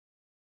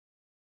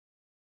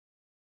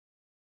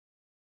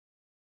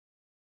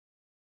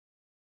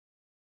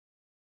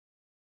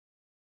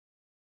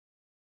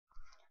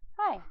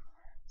Hi,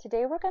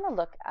 today we're going to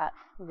look at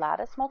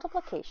lattice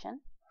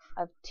multiplication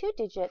of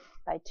 2-digit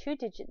by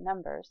 2-digit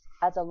numbers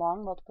as a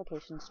long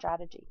multiplication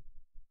strategy.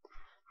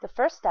 The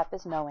first step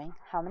is knowing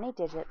how many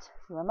digits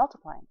you are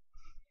multiplying.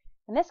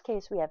 In this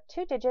case, we have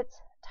 2 digits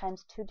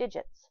times 2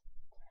 digits.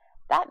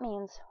 That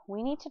means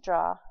we need to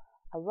draw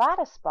a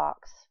lattice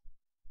box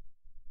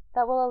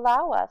that will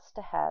allow us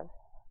to have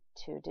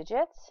 2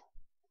 digits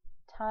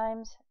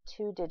times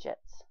 2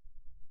 digits.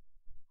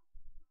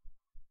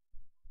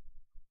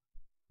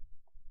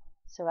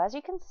 So as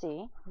you can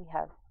see, we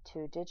have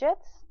 2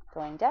 digits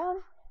going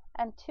down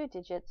and 2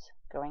 digits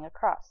going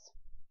across.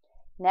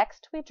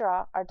 Next, we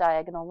draw our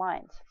diagonal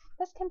lines.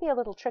 This can be a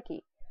little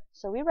tricky,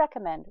 so we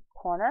recommend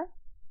corner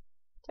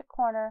to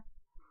corner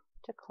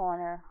to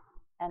corner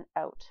and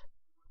out.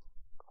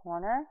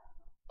 Corner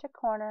to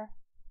corner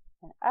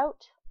and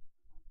out.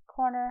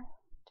 Corner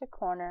to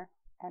corner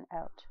and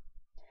out.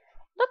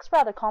 It looks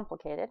rather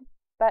complicated,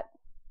 but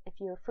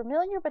if you're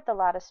familiar with the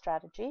lattice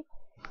strategy,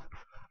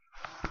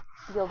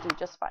 you'll do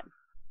just fine.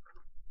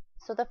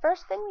 So the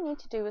first thing we need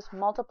to do is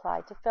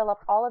multiply to fill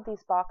up all of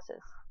these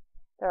boxes.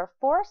 There are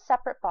 4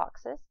 separate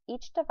boxes,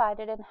 each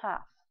divided in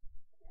half.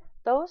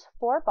 Those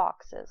 4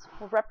 boxes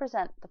will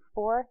represent the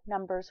 4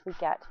 numbers we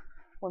get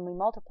when we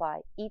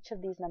multiply each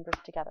of these numbers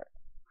together.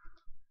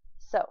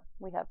 So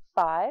we have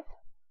 5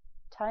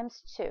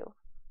 times 2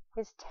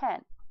 is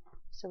 10.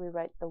 So we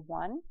write the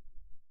 1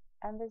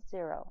 and the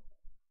 0.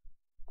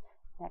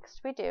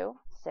 Next we do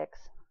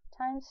 6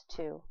 times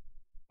 2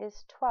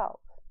 is 12.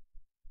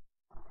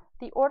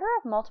 The order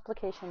of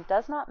multiplication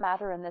does not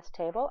matter in this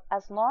table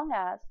as long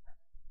as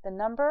the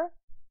number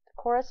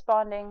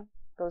corresponding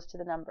goes to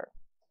the number.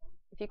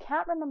 If you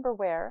can't remember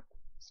where,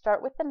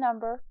 start with the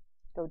number,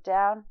 go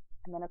down,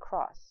 and then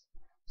across.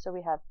 So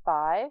we have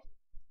 5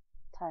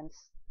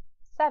 times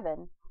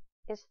 7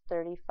 is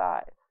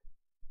 35.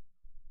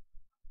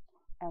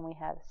 And we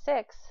have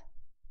 6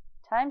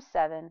 times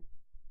 7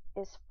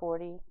 is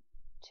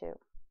 42.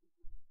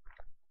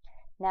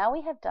 Now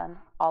we have done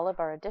all of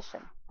our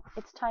addition.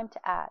 It's time to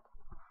add.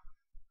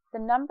 The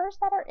numbers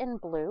that are in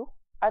blue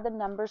are the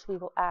numbers we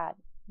will add.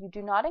 You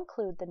do not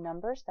include the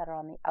numbers that are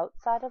on the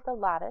outside of the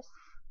lattice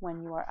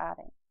when you are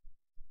adding.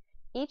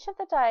 Each of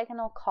the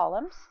diagonal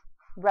columns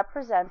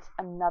represents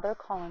another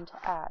column to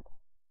add.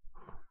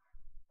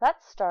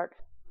 Let's start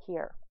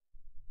here.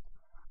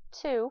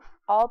 2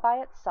 all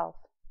by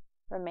itself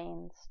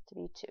remains to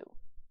be 2.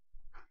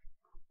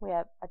 We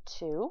have a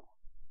 2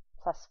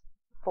 plus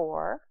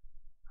 4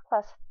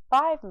 plus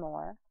 5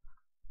 more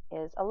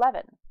is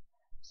 11.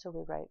 So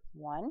we write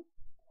 1,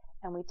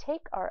 and we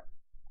take our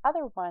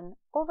other 1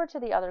 over to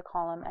the other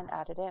column and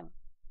add it in.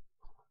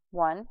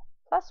 1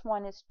 plus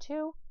 1 is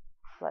 2,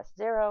 plus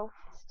 0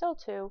 is still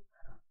 2,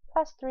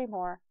 plus 3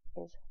 more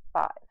is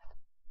 5.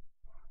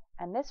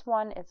 And this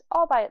 1 is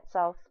all by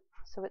itself,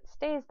 so it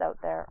stays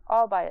out there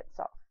all by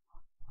itself.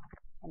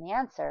 And the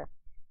answer,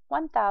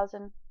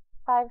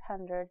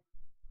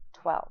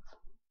 1,512.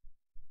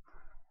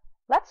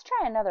 Let's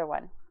try another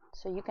one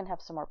so you can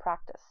have some more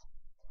practice.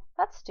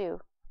 Let's do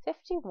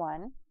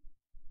 51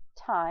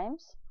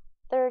 times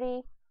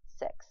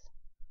 36.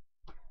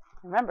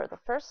 Remember, the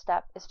first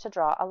step is to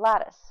draw a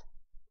lattice.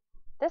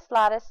 This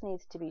lattice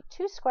needs to be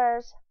 2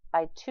 squares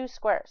by 2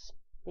 squares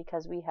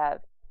because we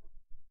have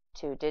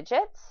 2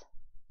 digits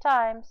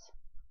times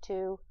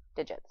 2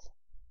 digits.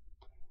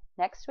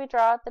 Next, we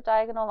draw the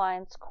diagonal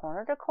lines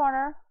corner to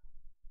corner,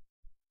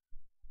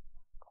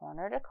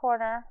 corner to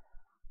corner,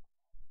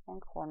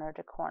 and corner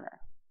to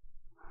corner.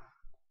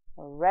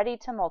 We're ready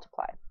to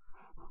multiply.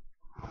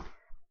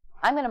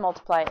 I'm going to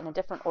multiply it in a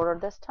different order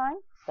this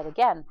time, but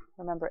again,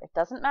 remember, it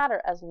doesn't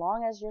matter as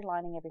long as you're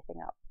lining everything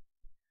up.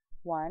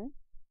 1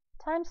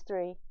 times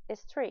 3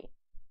 is 3.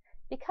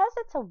 Because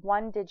it's a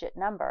 1-digit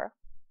number,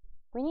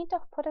 we need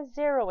to put a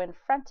 0 in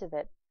front of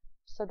it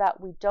so that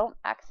we don't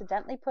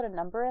accidentally put a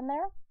number in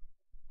there,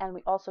 and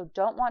we also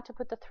don't want to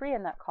put the 3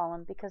 in that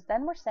column because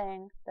then we're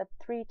saying that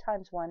 3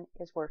 times 1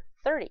 is worth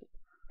 30,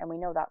 and we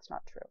know that's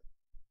not true.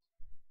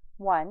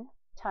 1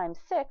 times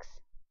 6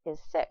 is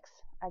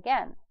 6.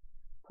 Again,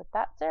 put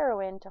that 0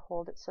 in to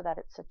hold it so that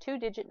it's a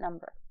 2-digit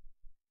number.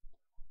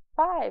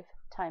 5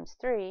 times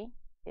 3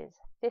 is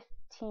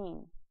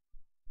 15.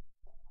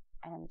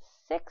 And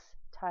 6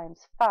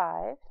 times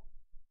 5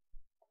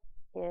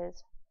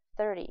 is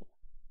 30.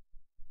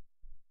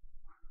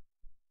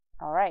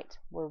 All right,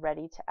 we're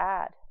ready to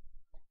add.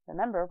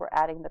 Remember, we're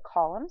adding the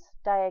columns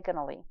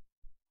diagonally.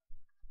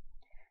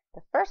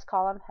 The first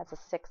column has a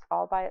 6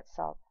 all by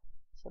itself,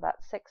 so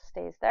that 6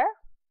 stays there.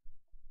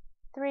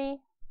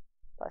 3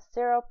 plus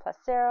 0 plus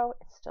 0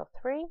 is still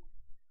 3.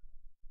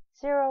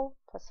 0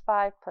 plus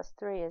 5 plus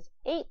 3 is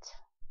 8.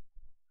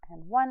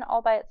 And 1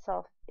 all by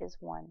itself is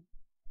 1.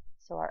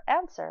 So our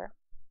answer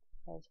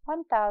is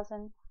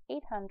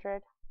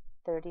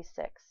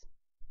 1,836.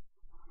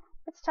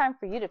 It's time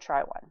for you to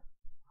try one.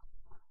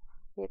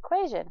 The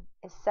equation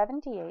is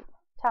 78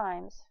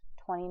 times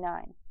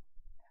 29.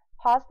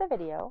 Pause the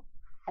video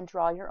and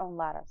draw your own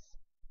lattice.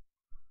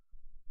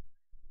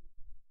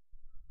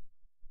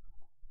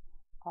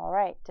 All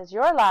right, does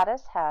your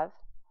lattice have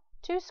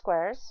 2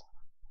 squares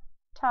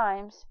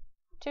times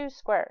 2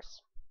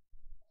 squares?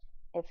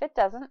 If it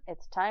doesn't,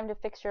 it's time to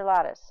fix your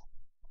lattice.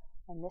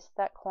 I missed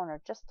that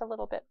corner just a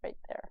little bit right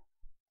there.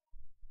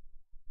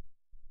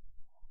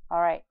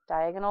 All right,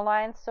 diagonal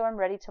lines, so I'm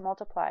ready to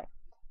multiply.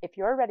 If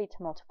you're ready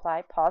to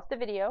multiply, pause the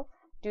video,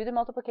 do the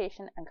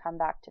multiplication, and come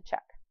back to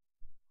check.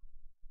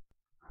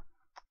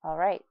 All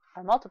right,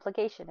 our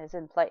multiplication is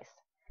in place.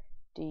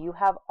 Do you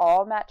have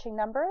all matching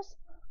numbers?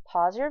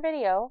 Pause your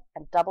video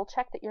and double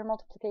check that your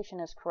multiplication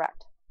is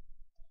correct.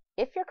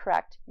 If you're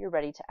correct, you're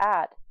ready to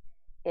add.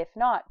 If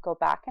not, go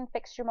back and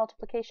fix your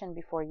multiplication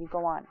before you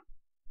go on.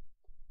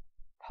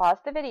 Pause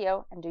the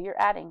video and do your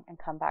adding and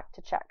come back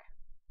to check.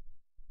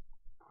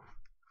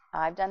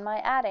 I've done my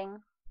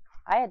adding.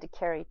 I had to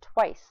carry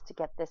twice to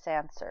get this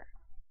answer.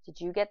 Did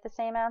you get the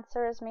same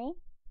answer as me?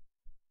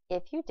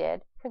 If you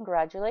did,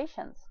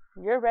 congratulations.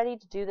 You're ready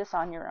to do this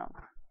on your own.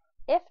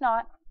 If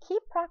not,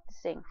 keep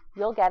practicing.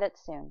 You'll get it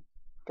soon.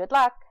 Good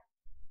luck.